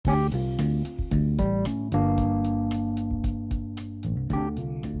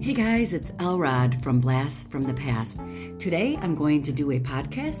Hey guys, it's Elrod from Blast from the Past. Today I'm going to do a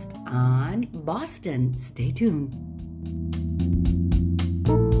podcast on Boston. Stay tuned.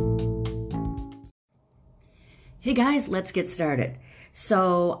 Hey guys, let's get started.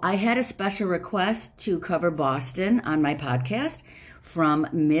 So I had a special request to cover Boston on my podcast from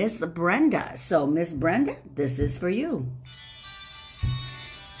Miss Brenda. So Miss Brenda, this is for you.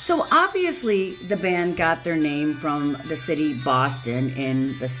 So obviously the band got their name from the city Boston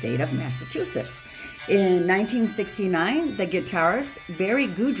in the state of Massachusetts. In 1969, the guitarist Barry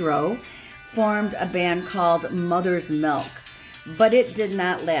Goudreau formed a band called Mother's Milk, but it did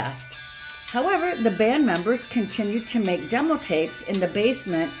not last. However, the band members continued to make demo tapes in the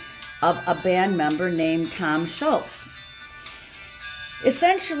basement of a band member named Tom Schultz.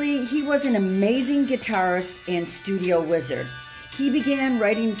 Essentially, he was an amazing guitarist and studio wizard. He began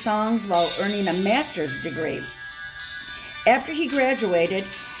writing songs while earning a master's degree. After he graduated,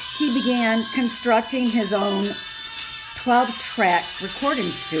 he began constructing his own 12-track recording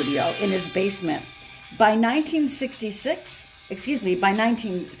studio in his basement. By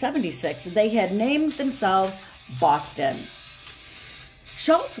 1976, they had named themselves Boston.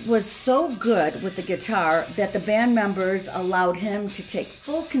 Schultz was so good with the guitar that the band members allowed him to take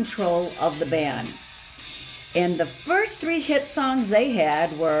full control of the band. And the first three hit songs they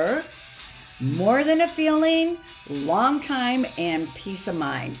had were More Than a Feeling, Long Time, and Peace of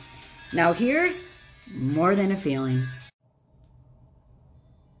Mind. Now here's More Than a Feeling.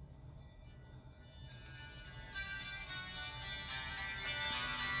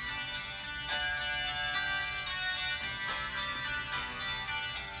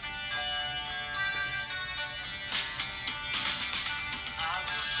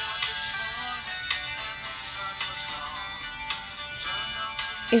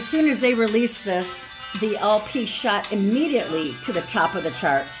 As soon as they released this, the LP shot immediately to the top of the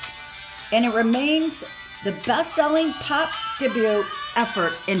charts, and it remains the best-selling pop debut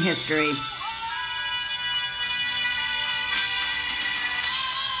effort in history.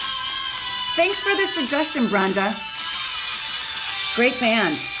 Thanks for the suggestion, Brenda. Great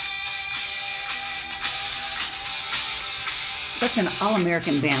band. Such an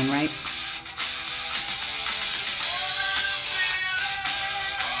all-American band, right?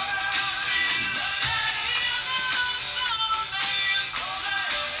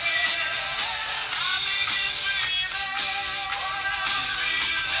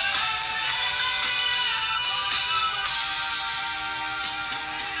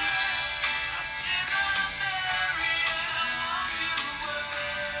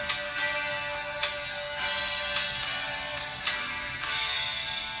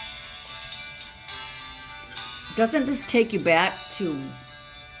 Doesn't this take you back to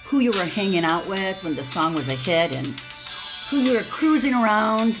who you were hanging out with when the song was a hit and who you were cruising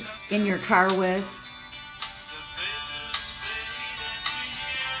around in your car with?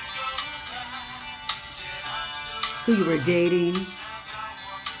 Who you were dating?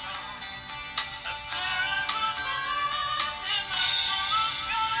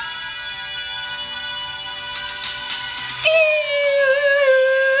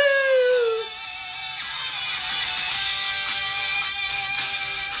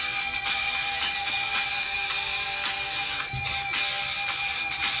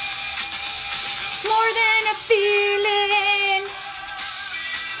 More than a feeling.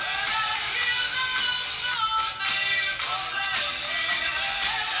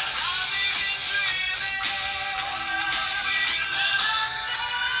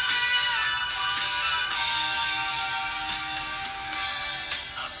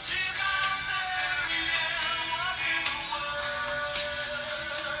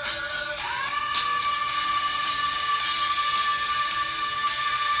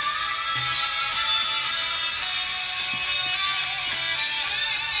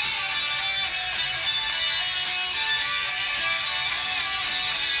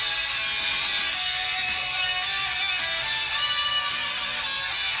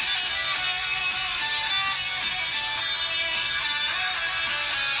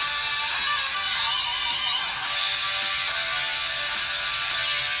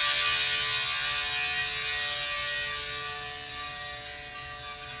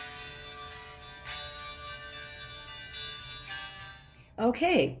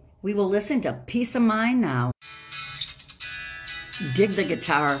 Okay, we will listen to Peace of Mind now. Dig the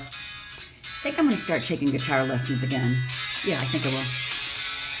guitar. I think I'm going to start taking guitar lessons again. Yeah, I think I will.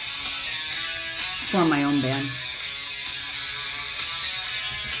 Form my own band.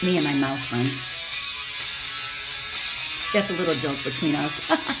 Me and my mouse friends. That's a little joke between us.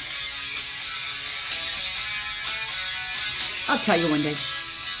 I'll tell you one day.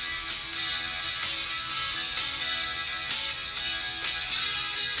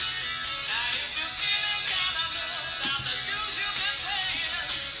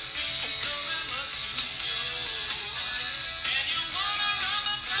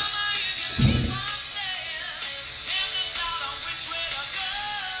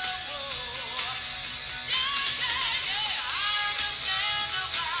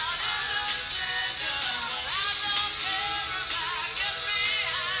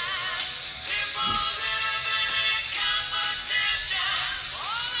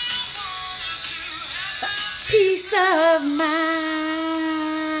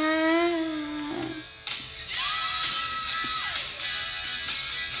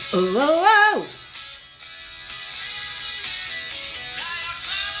 Oh, oh, oh.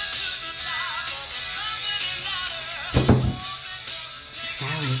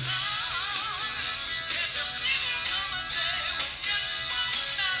 Sally.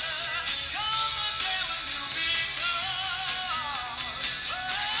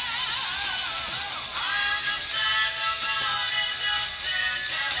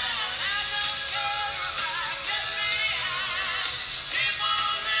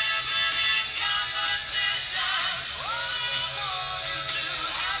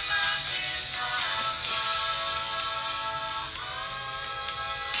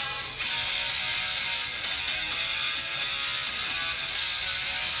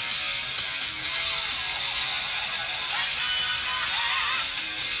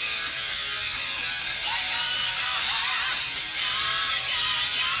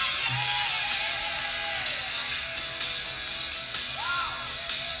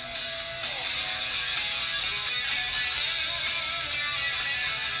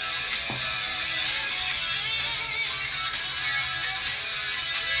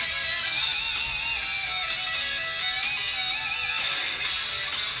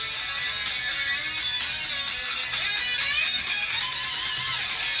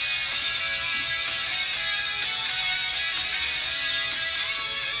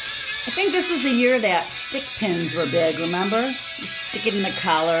 I think this was the year that stick pins were big, remember? You stick it in the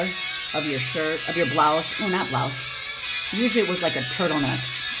collar of your shirt, of your blouse. Oh, not blouse. Usually it was like a turtleneck.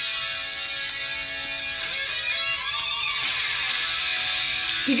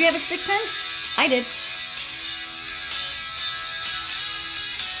 Did you have a stick pin? I did.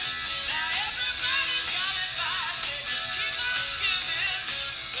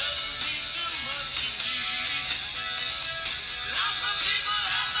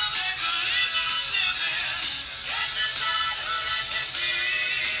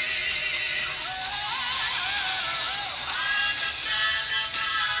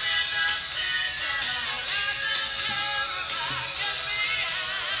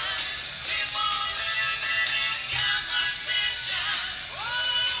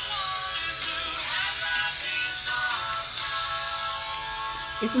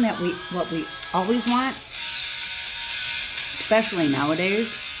 Isn't that what we always want? Especially nowadays.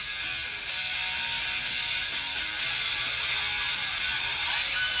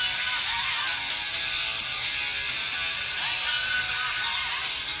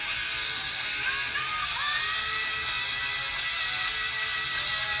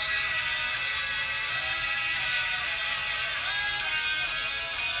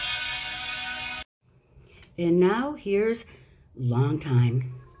 And now here's Long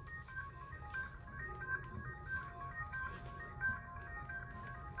Time.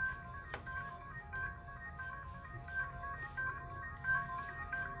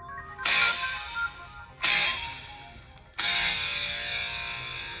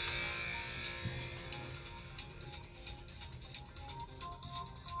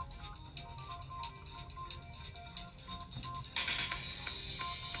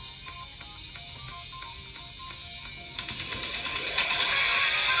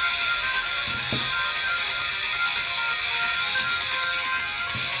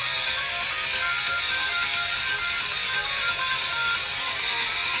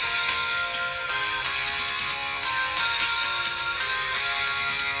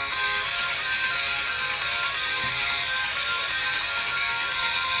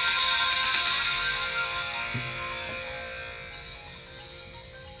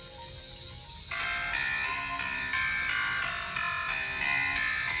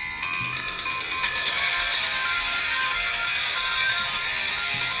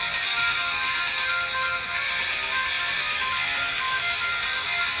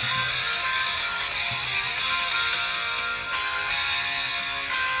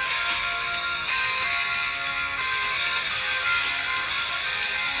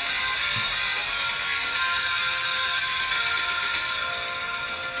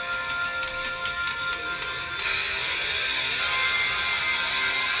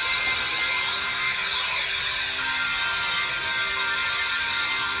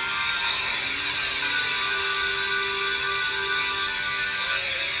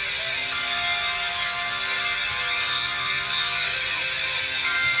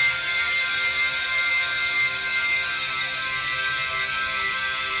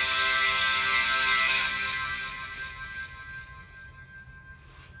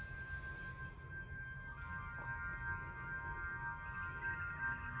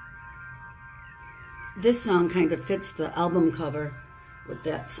 This song kind of fits the album cover with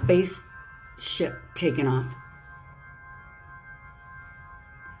that spaceship taking off.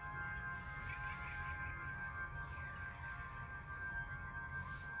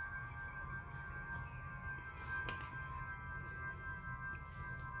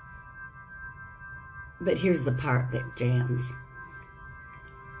 But here's the part that jams.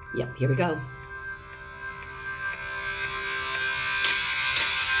 Yep, here we go.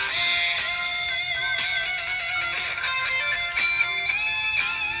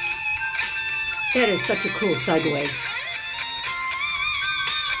 That is such a cool segue.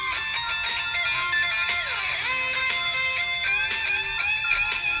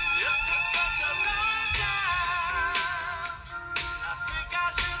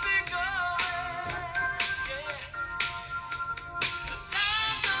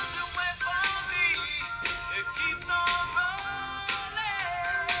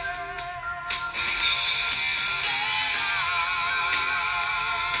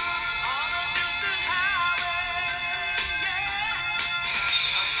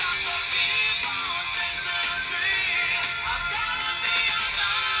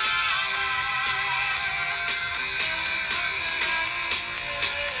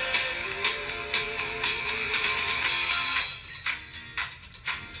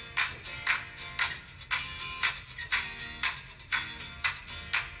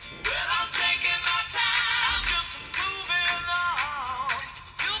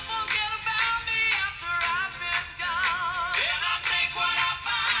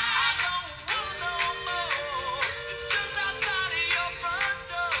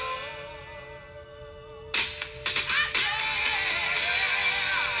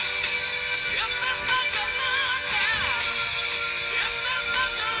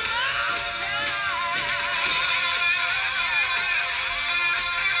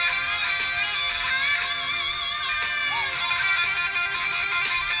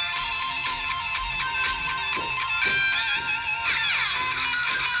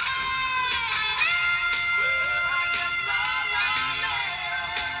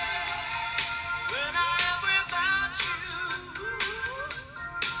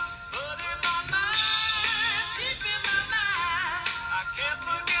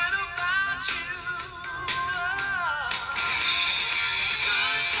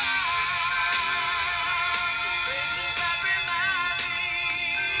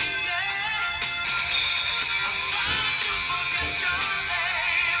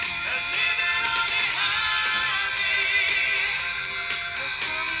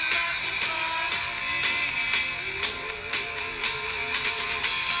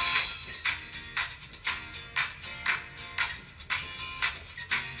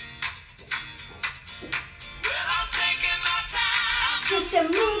 Just a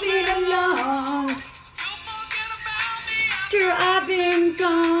moving along. After I've been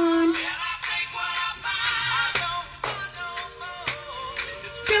gone.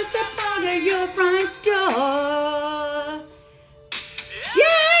 Just a part of your front door.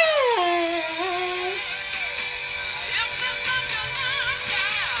 Yeah.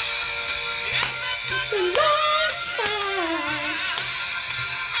 Such a long time.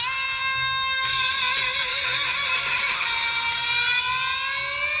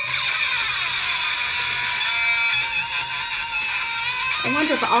 I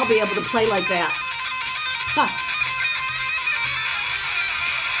wonder if I'll be able to play like that. Huh.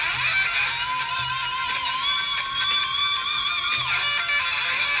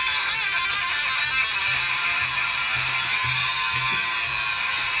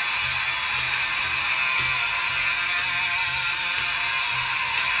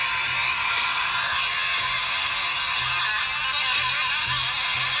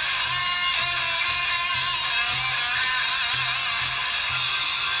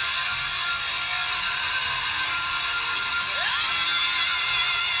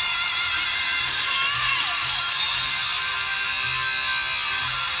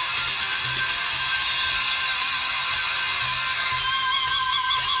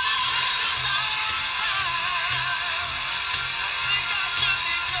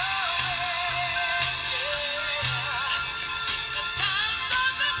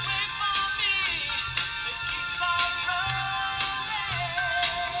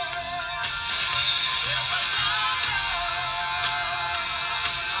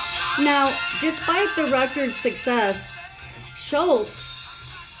 Now, despite the record's success, Schultz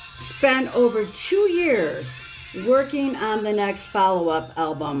spent over 2 years working on the next follow-up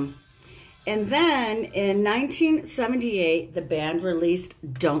album. And then in 1978, the band released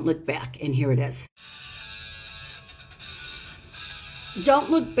Don't Look Back, and here it is. Don't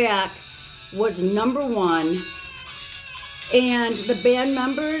Look Back was #1, and the band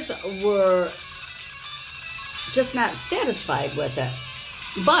members were just not satisfied with it.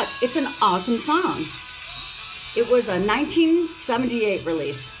 But it's an awesome song. It was a 1978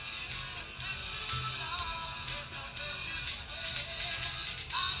 release.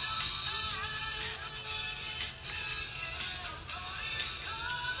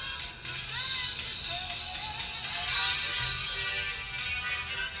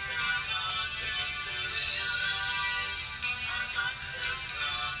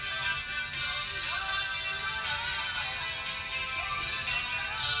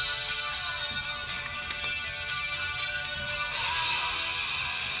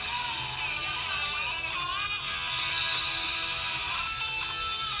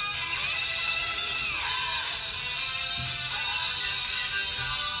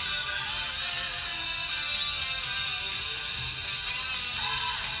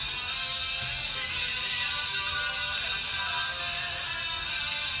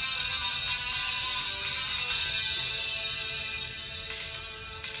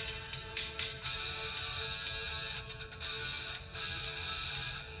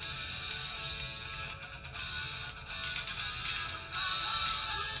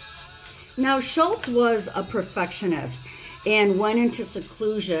 Now, Schultz was a perfectionist and went into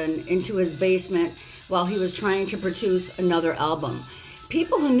seclusion into his basement while he was trying to produce another album.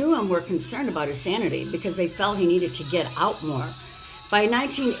 People who knew him were concerned about his sanity because they felt he needed to get out more. By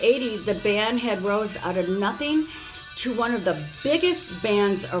 1980, the band had rose out of nothing to one of the biggest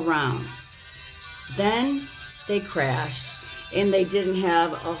bands around. Then they crashed, and they didn't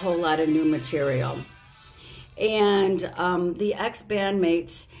have a whole lot of new material. And the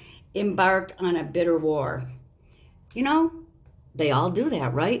ex-bandmates embarked on a bitter war. You know, they all do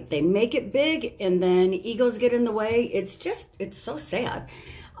that, right? They make it big, and then egos get in the way. It's so sad.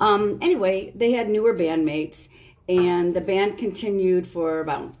 Anyway, they had newer bandmates, and the band continued for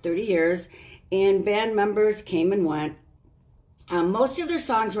about 30 years, and band members came and went. Most of their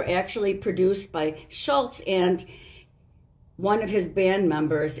songs were actually produced by Schultz and one of his band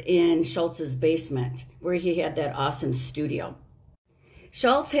members in Schultz's basement, where he had that awesome studio.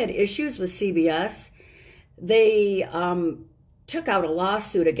 Schultz had issues with CBS. They took out a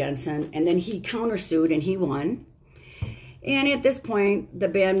lawsuit against him, and then he countersued and he won. And at this point, the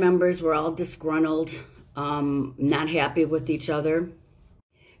band members were all disgruntled, not happy with each other.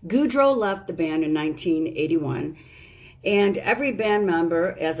 Goudreau left the band in 1981, and every band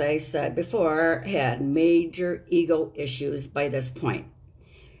member, as I said before, had major ego issues by this point.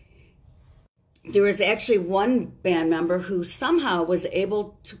 There was actually one band member who somehow was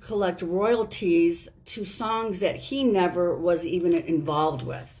able to collect royalties to songs that he never was even involved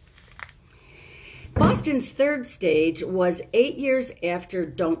with. Boston's third stage was 8 years after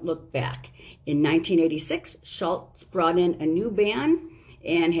Don't Look Back. In 1986, Schultz brought in a new band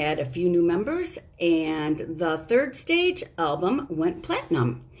and had a few new members, and the third stage album went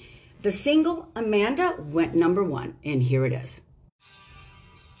platinum. The single, Amanda, went #1, and here it is.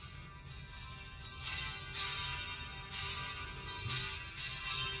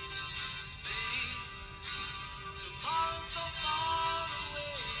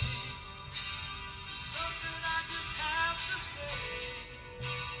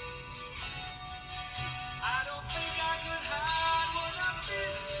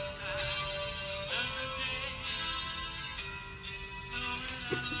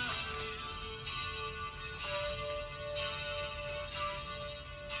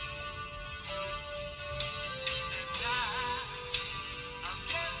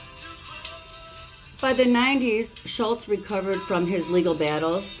 By the 90s, Schultz recovered from his legal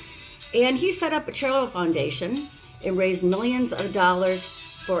battles, and he set up a charitable foundation and raised millions of dollars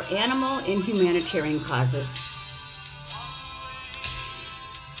for animal and humanitarian causes.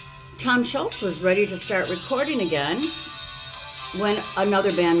 Tom Schultz was ready to start recording again when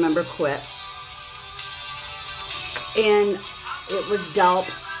another band member quit. And it was Delp,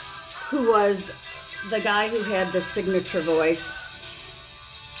 who was the guy who had the signature voice.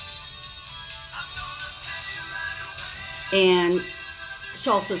 And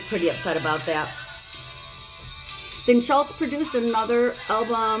Schultz was pretty upset about that. Then Schultz produced another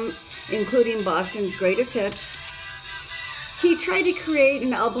album, including Boston's Greatest Hits. He tried to create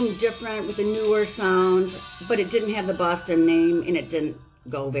an album different with a newer sound, but it didn't have the Boston name, and it didn't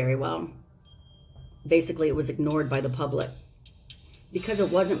go very well. Basically, it was ignored by the public because it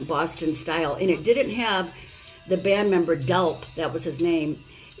wasn't Boston style, and it didn't have the band member Delp, that was his name.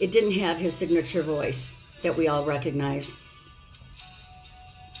 It didn't have his signature voice that we all recognize.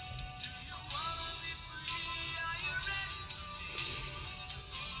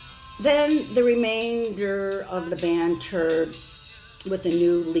 Then the remainder of the band toured with a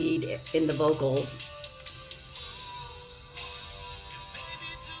new lead in the vocals.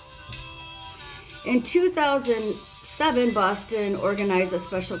 In 2007, Boston organized a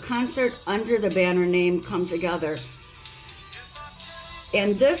special concert under the banner name Come Together.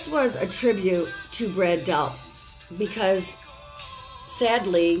 And this was a tribute to Brad Delp because,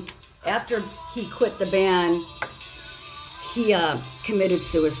 sadly, after he quit the band, he committed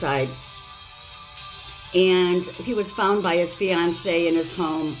suicide. And he was found by his fiancée in his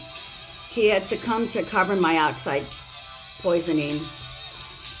home. He had succumbed to carbon monoxide poisoning.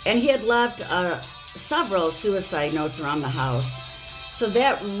 And he had left several suicide notes around the house. So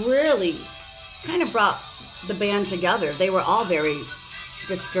that really kind of brought the band together. They were all very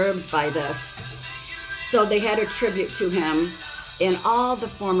disturbed by this. So they had a tribute to him, and all the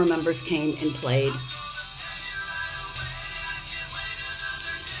former members came and played.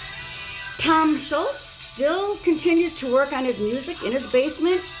 Tom Schultz still continues to work on his music in his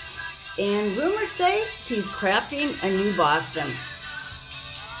basement, and rumors say he's crafting a new Boston.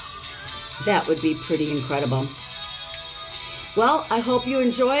 That would be pretty incredible. Well, I hope you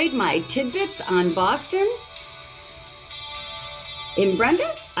enjoyed my tidbits on Boston. And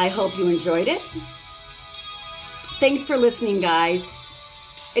Brenda, I hope you enjoyed it. Thanks for listening, guys.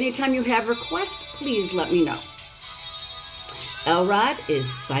 Anytime you have requests, please let me know. Elrod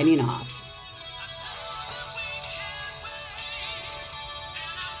is signing off.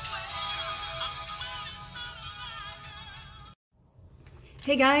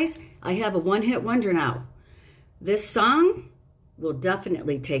 Hey guys, I have a one-hit wonder now. This song will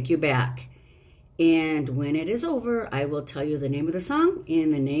definitely take you back. And when it is over, I will tell you the name of the song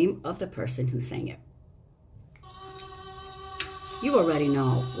and the name of the person who sang it. You already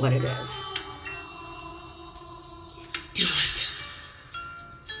know what it is. Do it.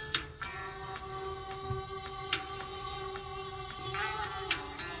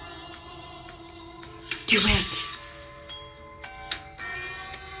 Do it.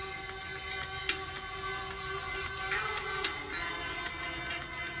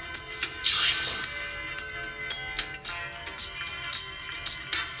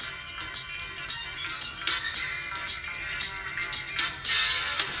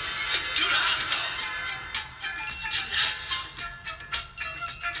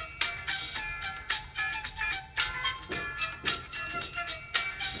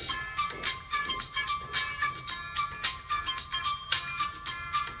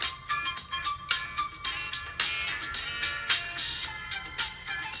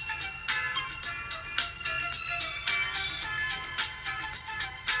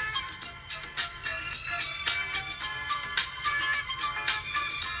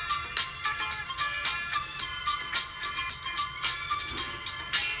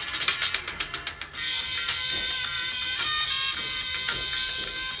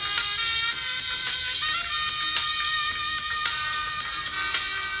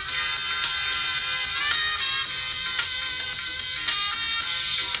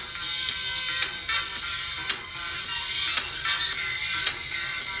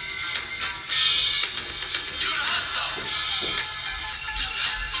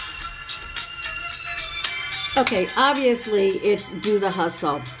 Okay, obviously it's Do the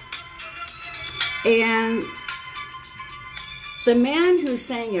Hustle. And the man who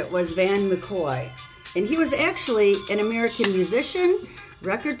sang it was Van McCoy. And he was actually an American musician,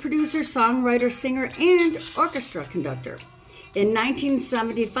 record producer, songwriter, singer, and orchestra conductor. In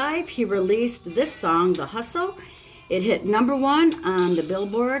 1975, he released this song, The Hustle. It hit #1 on the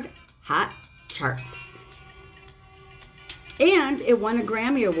Billboard Hot Charts. And it won a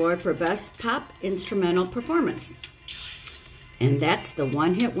Grammy Award for Best Pop Instrumental Performance. And that's the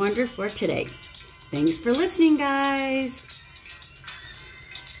one-hit wonder for today. Thanks for listening, guys.